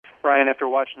Ryan, after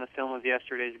watching the film of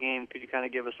yesterday's game, could you kind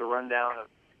of give us a rundown of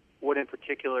what in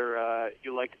particular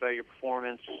you liked about your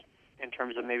performance in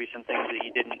terms of maybe some things that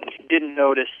you didn't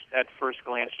notice at first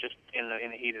glance just in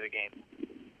the heat of the game?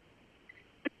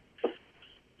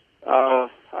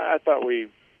 I thought we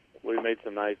made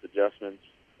some nice adjustments.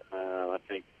 I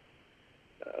think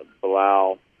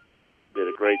Bilal did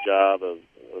a great job of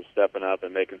stepping up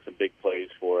and making some big plays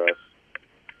for us.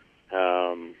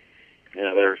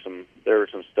 There were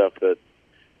some stuff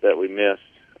that we missed,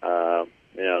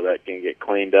 that can get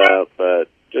cleaned up. But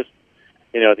just,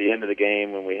 at the end of the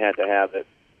game when we had to have it,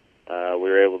 we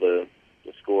were able to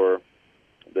score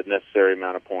the necessary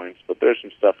amount of points. But there's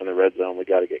some stuff in the red zone we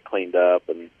got to get cleaned up,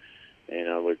 and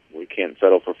we can't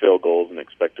settle for field goals and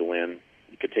expect to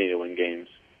continue to win games.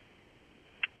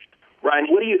 Ryan,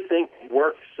 what do you think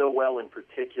worked so well in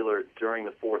particular during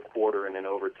the fourth quarter and in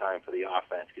overtime for the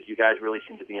offense? Because you guys really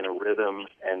seem to be in a rhythm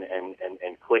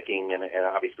and clicking and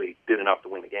obviously did enough to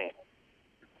win the game.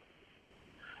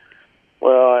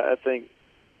 Well, I think,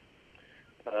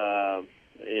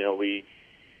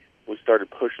 we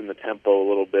started pushing the tempo a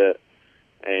little bit,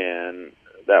 and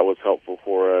that was helpful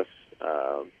for us.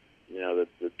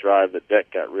 The drive that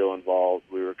Deck got real involved,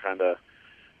 we were kind of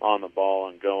on the ball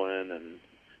and going, and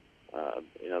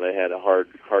they had a hard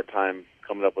time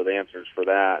coming up with answers for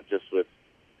that, just with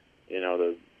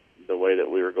the way that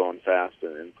we were going fast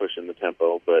and pushing the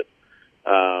tempo. But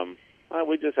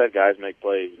we just had guys make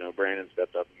plays. Brandon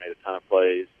stepped up and made a ton of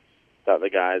plays. Thought the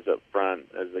guys up front,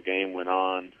 as the game went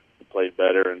on, played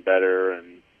better and better,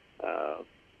 and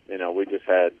we just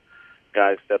had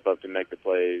guys step up to make the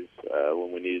plays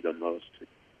when we needed them most.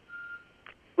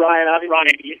 Ryan,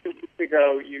 obviously, 2 weeks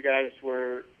ago, you guys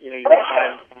were, you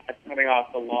were coming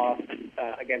off the loss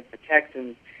against the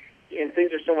Texans, and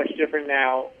things are so much different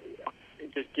now,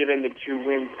 just given the 2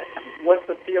 wins. What's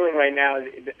the feeling right now?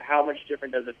 How much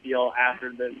different does it feel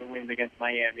after the wins against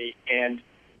Miami and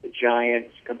the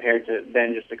Giants compared to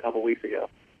then just a couple weeks ago?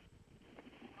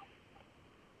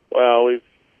 Well,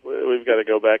 we've got to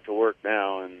go back to work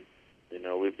now, and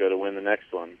we've got to win the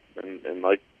next one. And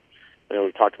like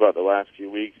we've talked about the last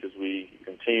few weeks, as we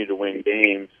continue to win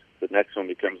games, the next one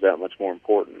becomes that much more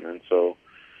important. And so,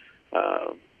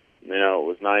 it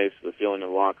was nice. The feeling in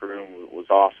the locker room was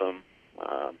awesome.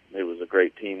 It was a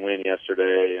great team win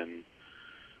yesterday, and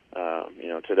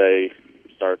today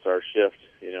starts our shift.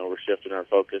 We're shifting our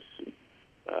focus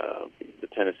to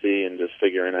Tennessee and just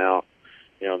figuring out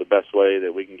the best way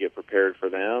that we can get prepared for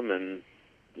them. And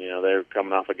they're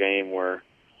coming off a game where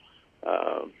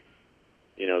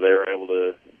they were able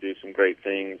to do some great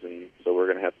things, and so we're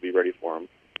going to have to be ready for them.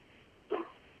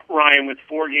 Ryan, with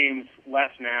 4 games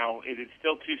left now, is it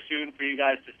still too soon for you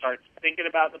guys to start thinking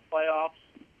about the playoffs,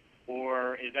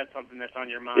 or is that something that's on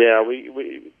your mind? Yeah,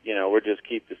 we're just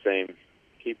keep the same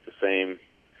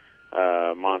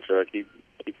mantra, keep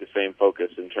the same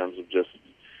focus in terms of just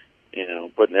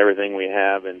putting everything we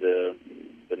have into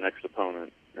the next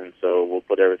opponent. And so we'll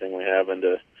put everything we have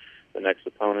into the next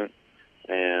opponent,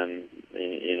 and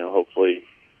hopefully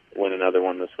win another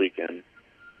one this weekend.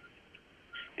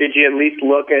 Did you at least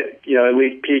look at, at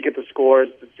least peek at the scores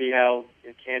to see how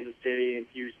Kansas City and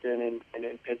Houston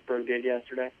and Pittsburgh did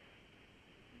yesterday?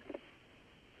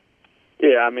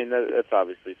 Yeah, that's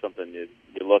obviously something you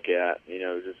look at,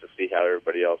 just to see how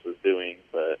everybody else is doing.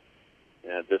 But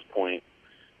at this point,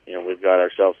 we've got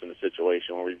ourselves in a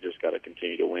situation where we've just got to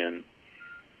continue to win.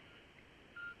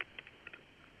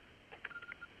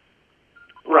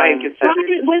 Ryan,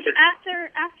 was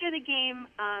after the game,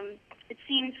 it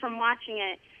seems from watching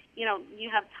it, you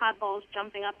have Todd Bowles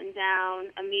jumping up and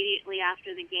down immediately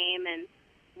after the game, and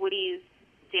Woody's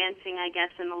dancing, I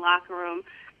guess, in the locker room.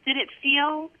 Did it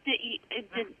feel?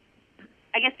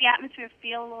 I guess the atmosphere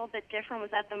feel a little bit different?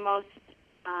 Was that the most,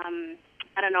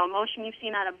 emotion you've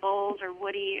seen out of Bowles or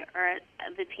Woody or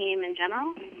the team in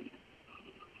general?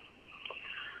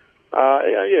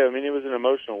 Yeah. It was an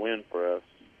emotional win for us.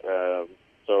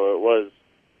 So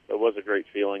it was a great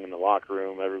feeling in the locker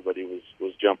room. Everybody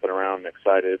was jumping around and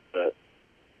excited. But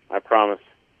I promise,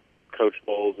 Coach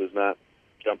Bowles is not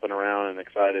jumping around and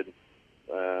excited.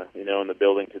 In the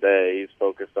building today, he's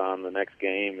focused on the next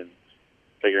game and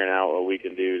figuring out what we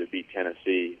can do to beat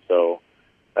Tennessee. So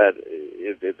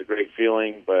it's a great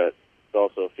feeling, but it's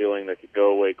also a feeling that could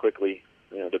go away quickly,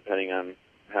 depending on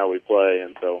how we play.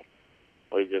 And so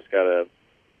we've just got to,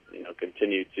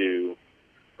 continue to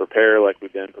prepare like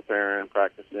we've been preparing,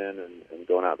 practicing, and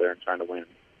going out there and trying to win.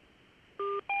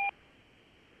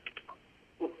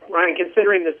 Ryan,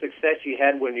 considering the success you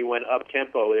had when you went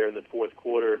up-tempo there in the fourth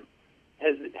quarter,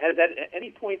 has at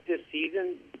any point this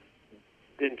season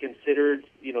been considered,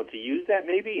 to use that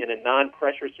maybe in a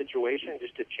non-pressure situation,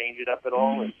 just to change it up at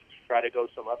all and try to go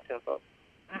some up tempo?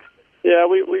 Yeah,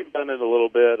 we've done it a little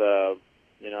bit. I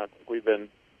think we've been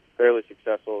fairly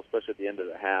successful, especially at the end of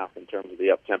the half, in terms of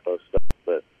the up tempo stuff.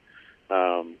 But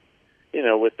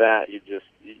with that,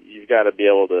 you've got to be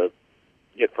able to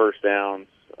get first downs,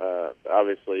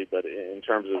 obviously. But in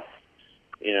terms of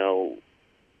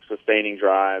sustaining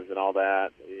drives and all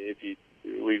that,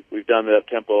 we've done the up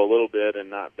tempo a little bit and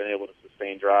not been able to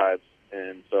sustain drives,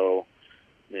 and so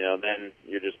then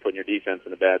you're just putting your defense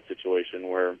in a bad situation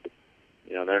where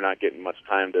they're not getting much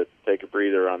time to take a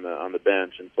breather on the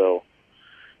bench, and so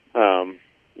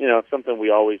it's something we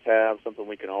always have, something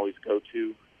we can always go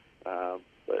to,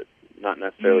 but not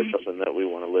necessarily something that we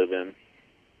want to live in.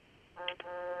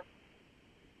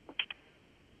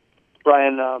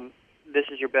 Brian, this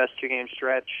is your best two-game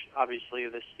stretch, obviously,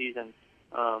 of this season.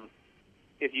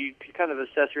 If you could kind of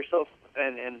assess yourself,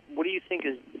 and what do you think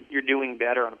you're doing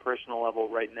better on a personal level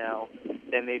right now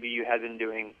than maybe you had been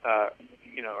doing,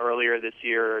 earlier this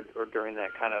year or during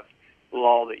that kind of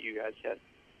lull that you guys had?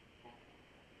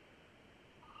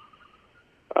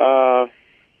 I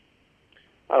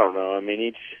don't know. I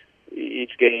mean,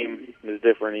 each game is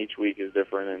different, each week is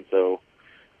different, and so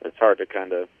it's hard to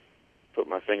kind of put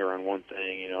my finger on one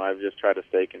thing. I've just tried to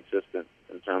stay consistent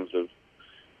in terms of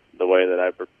the way that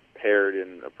I prepared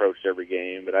and approached every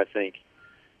game. But I think,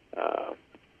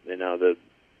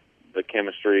 the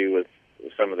chemistry with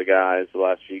some of the guys the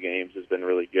last few games has been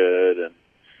really good, and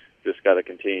just got to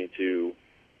continue to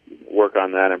work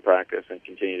on that in practice and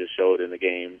continue to show it in the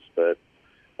games. But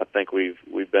I think we've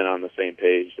been on the same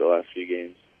page the last few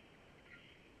games.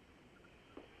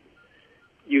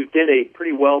 You've been a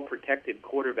pretty well-protected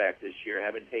quarterback this year,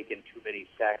 haven't taken too many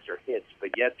sacks or hits,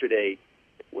 but yesterday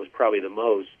was probably the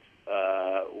most.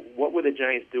 What were the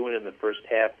Giants doing in the first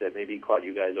half that maybe caught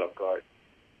you guys off guard?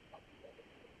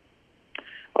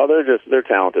 Oh, they're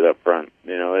talented up front.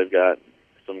 They've got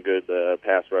some good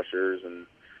pass rushers, and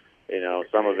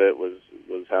some of it was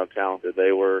how talented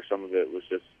they were. Some of it was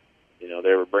just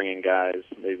they were bringing guys,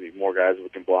 maybe more guys who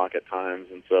can block at times,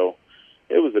 and so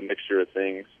it was a mixture of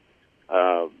things.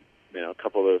 A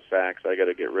couple of those sacks, I got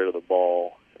to get rid of the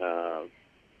ball,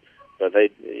 but they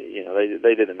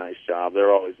did a nice job.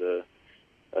 They're always a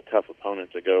tough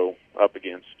opponent to go up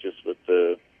against, just with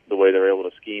the way they're able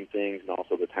to scheme things and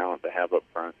also the talent they have up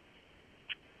front.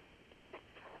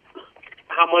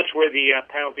 How much were the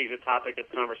penalties a topic of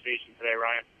conversation today,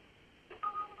 Ryan?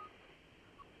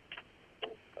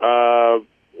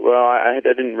 Well, I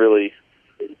didn't really.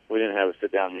 We didn't have a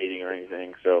sit-down meeting or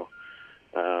anything, so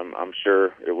I'm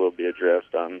sure it will be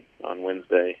addressed on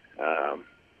Wednesday.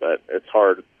 But it's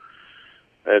hard.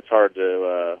 It's hard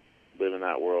to live in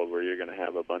that world where you're going to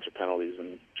have a bunch of penalties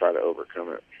and try to overcome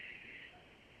it.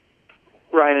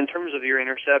 Ryan, in terms of your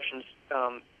interceptions,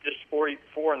 just four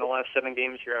in the last 7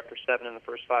 games here after 7 in the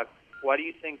first 5. Why do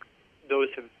you think those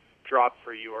have dropped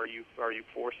for you? Are you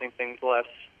forcing things less?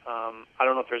 I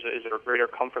don't know if is there a greater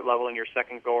comfort level in your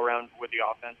second go around with the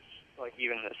offense, like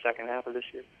even in the second half of this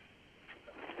year?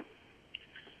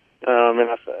 And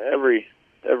every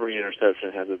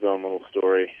interception has its own little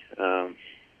story,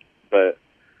 but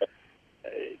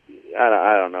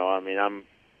I don't know. I mean,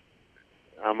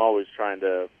 I'm always trying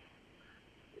to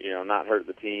not hurt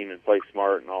the team and play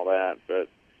smart and all that, but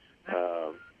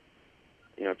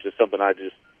it's just something I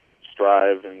just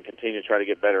strive and continue to try to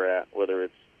get better at, whether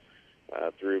it's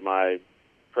through my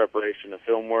preparation of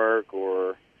film work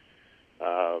or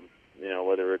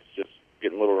whether it's just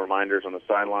getting little reminders on the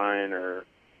sideline or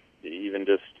even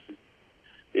just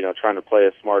trying to play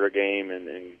a smarter game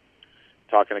and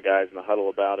talking to guys in the huddle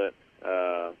about it.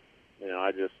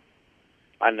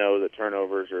 I know that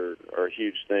turnovers are a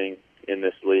huge thing in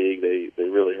this league. They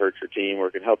really hurt your team, or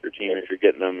can help your team if you're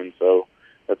getting them, and so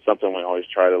that's something we always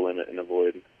try to limit and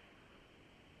avoid.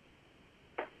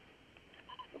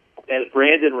 As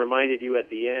Brandon reminded you at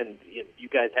the end, you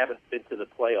guys haven't been to the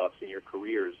playoffs in your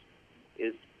careers.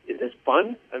 Is this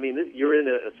fun? I mean, you're in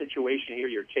a situation here.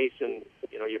 You're chasing,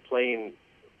 you're playing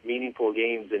meaningful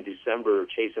games in December,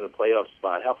 chasing a playoff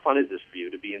spot. How fun is this for you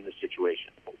to be in this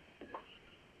situation?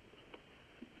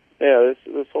 Yeah,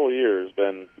 this whole year has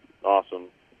been awesome,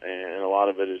 and a lot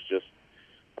of it is just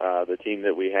the team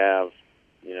that we have.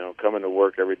 Coming to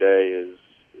work every day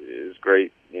is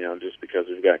great. Just because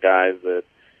we've got guys that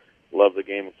love the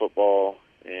game of football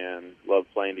and love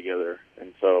playing together,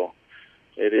 and so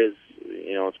it is.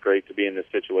 It's great to be in this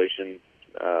situation.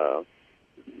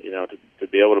 To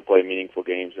be able to play meaningful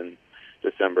games in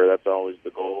December, that's always the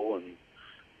goal, and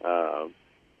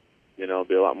it'll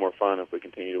be a lot more fun if we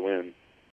continue to win.